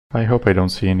I hope I don't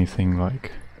see anything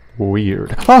like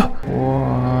weird. Ah!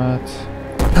 What?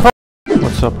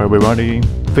 What's up everybody?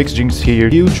 PhixGhinx here.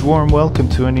 Huge warm welcome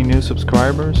to any new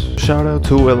subscribers. Shout out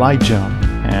to Elijah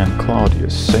and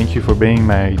Claudius. Thank you for being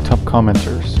my top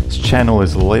commenters. This channel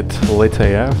is lit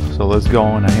AF, so let's go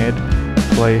on ahead.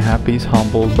 Play Happy's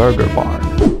Humble Burger Barn.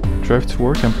 Drive to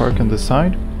work and park on the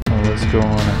side. So let's go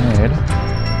on ahead.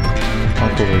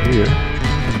 Up over here.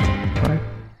 Right.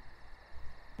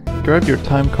 Grab your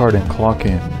time card and clock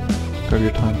in. Grab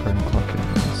your time card and clock in.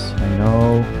 Yes, I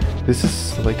know. This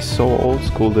is like so old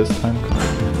school, this time card.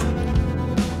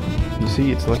 You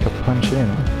see, it's like a punch in.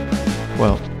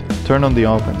 Well, turn on the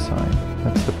open sign.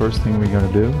 That's the first thing we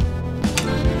gotta do.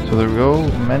 So there we go.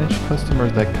 Manage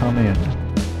customers that come in.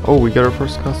 Oh, we got our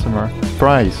first customer.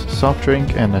 Fries, soft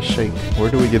drink, and a shake. Where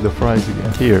do we get the fries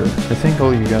again? Here. I think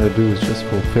all you gotta do is just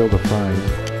fulfill the fries.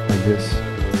 Like this.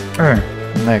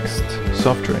 Next,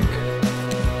 soft drink.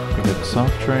 We get a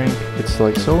soft drink. It's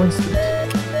like so instant.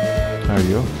 There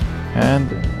you go.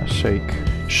 And a shake.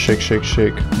 Shake, shake,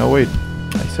 shake. No, wait.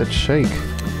 I said shake.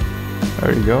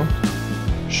 There you go.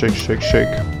 Shake, shake, shake.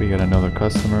 We got another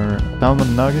customer.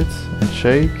 Salmon nuggets and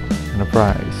shake and a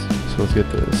fries. So let's get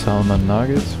the salmon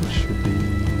nuggets, which should be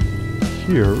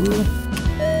here.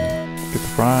 Get the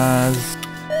fries.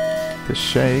 The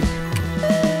shake.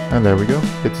 And there we go.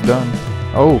 It's done.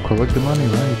 Oh, collect the money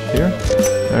right here.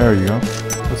 There you go.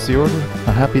 What's the order?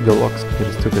 A Happy Deluxe. I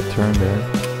just took a turn there.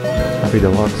 Happy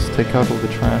Deluxe. Take out all the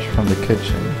trash from the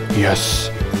kitchen. Yes!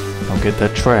 I'll get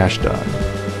that trash done.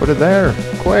 Put it there!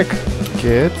 Quick!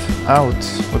 Get out!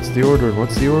 What's the order?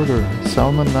 What's the order?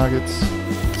 Salmon nuggets.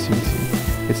 It's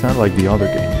easy. It's not like the other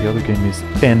game. The other game is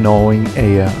annoying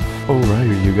AF. Oh right,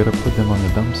 you gotta put them on the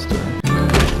dumpster.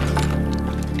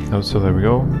 Oh, so there we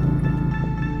go.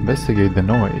 Investigate the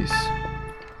noise.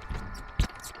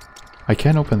 I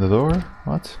can't open the door?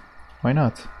 What? Why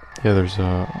not? Yeah, there's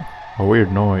a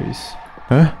weird noise.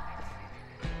 Huh?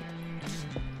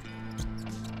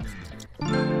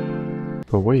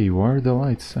 But wait, where are the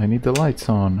lights? I need the lights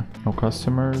on. No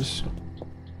customers.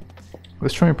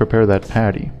 Let's try and prepare that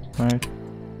patty, right?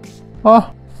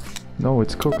 Oh! No,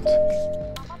 it's cooked.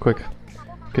 Quick.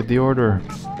 Get the order.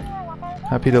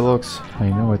 Happy Deluxe. I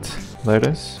know it.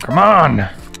 Lettuce. Come on!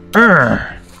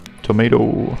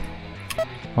 Tomato.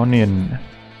 Onion.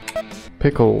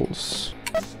 Pickles.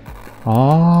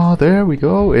 Ah, there we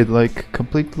go. It like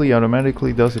completely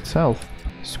automatically does itself.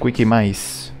 Squeaky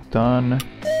mice. Done.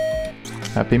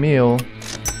 Happy meal.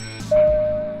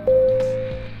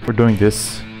 We're doing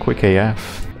this quick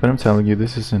AF. But I'm telling you,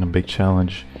 this isn't a big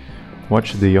challenge.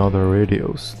 Watch the other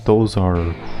radios. Those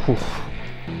are... Whew.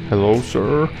 Hello,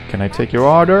 sir. Can I take your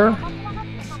order?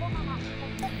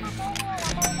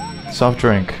 Soft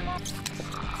drink.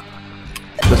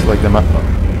 Just like the map.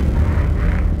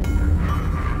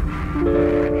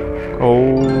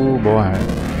 Oh boy.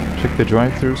 Check the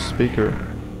drive-thru speaker.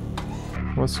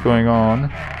 What's going on?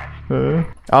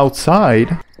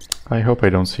 Outside? I hope I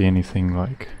don't see anything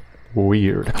like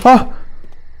weird. Ah!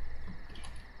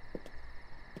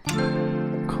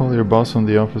 Call your boss on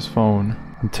the office phone.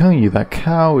 I'm telling you, that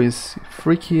cow is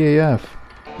freaky AF.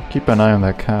 Keep an eye on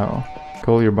that cow.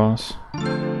 Call your boss.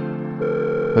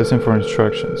 Listen for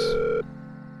instructions.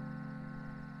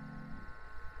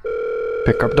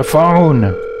 Pick up the phone!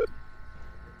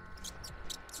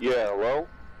 Yeah, hello?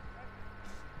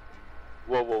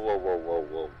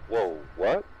 Whoa,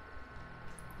 what?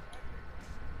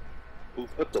 Who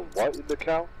put the what in the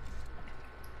cow?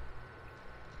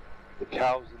 The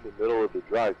cow's in the middle of the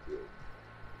drive-thru.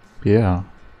 Yeah.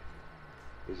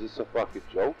 Is this a fucking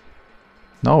joke?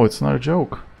 No, it's not a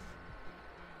joke.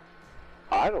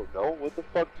 I don't know. What the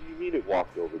fuck do you mean it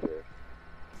walked over there?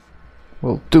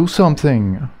 Well, do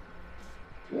something!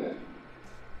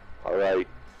 Alright,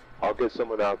 I'll get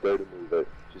someone out there to move it.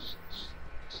 Just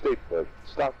stay put.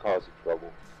 Stop causing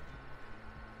trouble.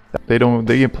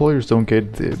 The employers don't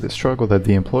get the struggle that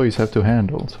the employees have to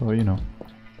handle, so you know.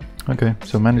 Okay,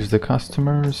 so manage the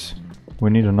customers. We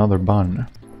need another bun.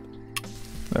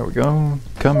 There we go.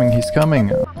 Coming, he's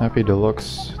coming. Happy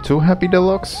Deluxe. 2 Happy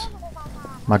Deluxe?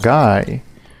 My guy.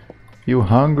 You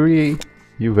hungry?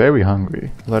 You very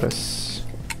hungry. Lettuce.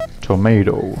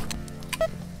 Tomato.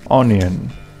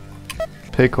 Onion.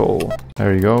 Pickle.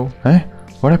 There you go. Eh?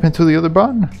 What happened to the other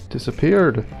bun?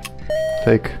 Disappeared.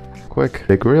 Take. Quick.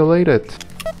 They grill ate it.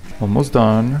 Almost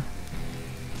done.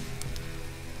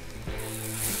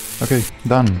 Okay,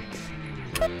 done.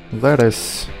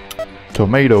 Lettuce.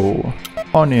 Tomato.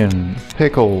 Onion.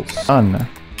 Pickles. Done.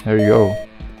 There you go.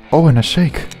 Oh, and a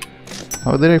shake.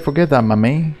 How did I forget that,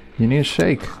 mommy? You need a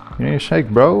shake. You need a shake,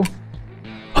 bro.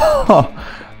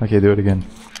 Okay, do it again.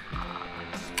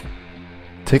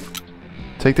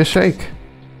 Take the shake.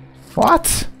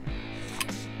 What?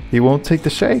 He won't take the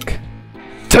shake.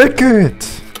 Take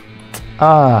it!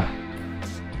 Ah.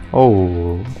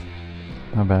 Oh.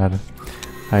 My bad.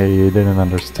 I didn't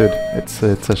understood. It's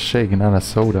a shake, not a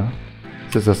soda.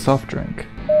 It's a soft drink.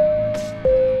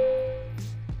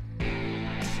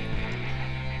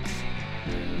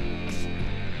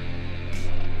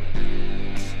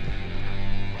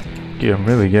 Yeah, I'm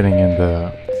really getting in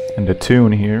the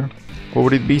tune here. What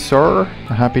would it be, sir?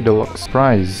 A Happy Deluxe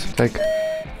prize. Take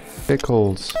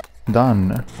pickles.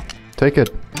 Done. Take it.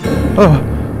 Oh.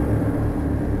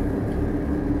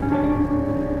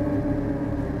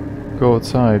 Go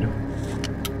outside.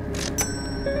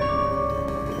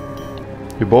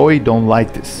 Your boy don't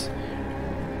like this.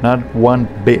 Not one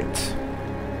bit.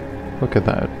 Look at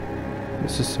that.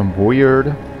 This is some weird.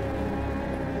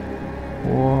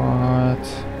 What?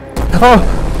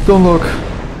 Oh! Don't look!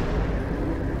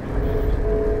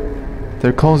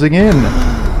 They're closing in!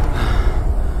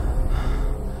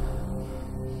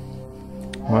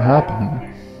 What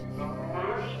happened?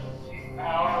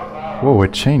 Whoa,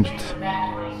 it changed.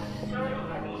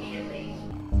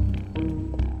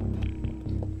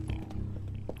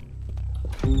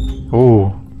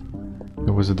 Oh,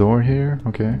 there was a door here?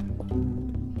 Okay.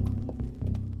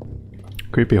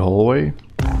 Creepy hallway.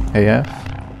 AF.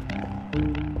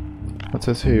 What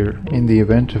says here? In the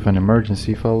event of an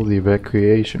emergency, follow the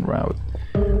evacuation route.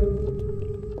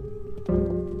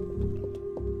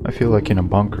 I feel like in a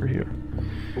bunker here.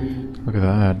 Look at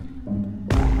that.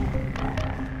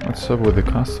 What's up with the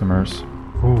customers?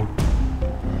 Ooh.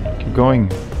 Keep going.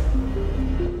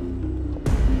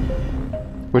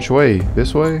 Which way?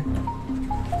 This way?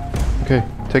 Okay,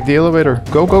 take the elevator.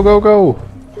 Go, go, go, go!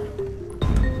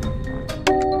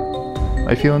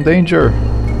 I feel in danger.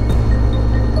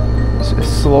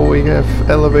 Slow AF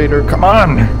elevator, come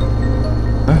on!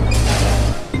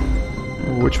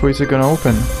 Which way is it gonna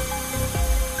open?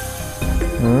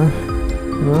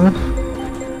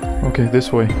 Okay,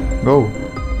 this way. Go.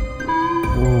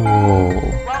 Whoa.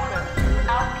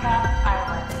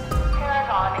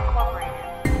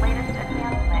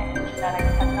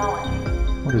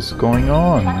 What is going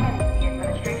on?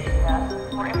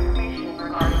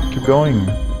 Keep going.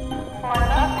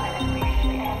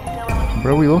 What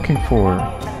are we looking for?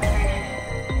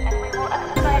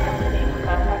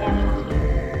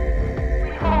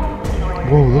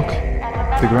 Whoa, look.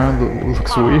 The ground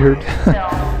looks weird.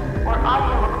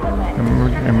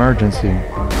 Emergency.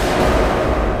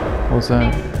 What's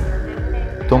that?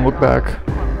 Don't look back.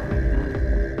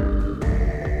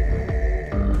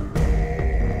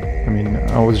 I mean,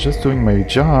 I was just doing my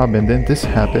job and then this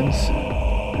happens.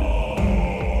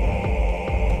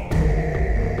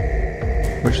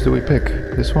 Which do we pick?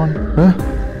 This one? Huh?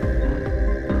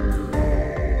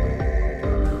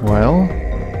 Well,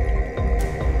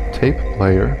 tape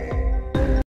player.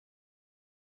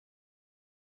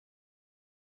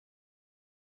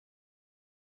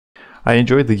 I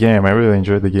enjoyed the game. I really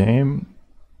enjoyed the game.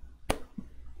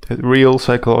 Real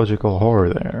psychological horror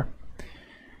there.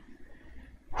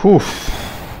 Whew.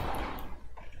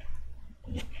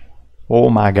 Oh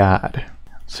my god.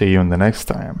 See you in the next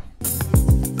time.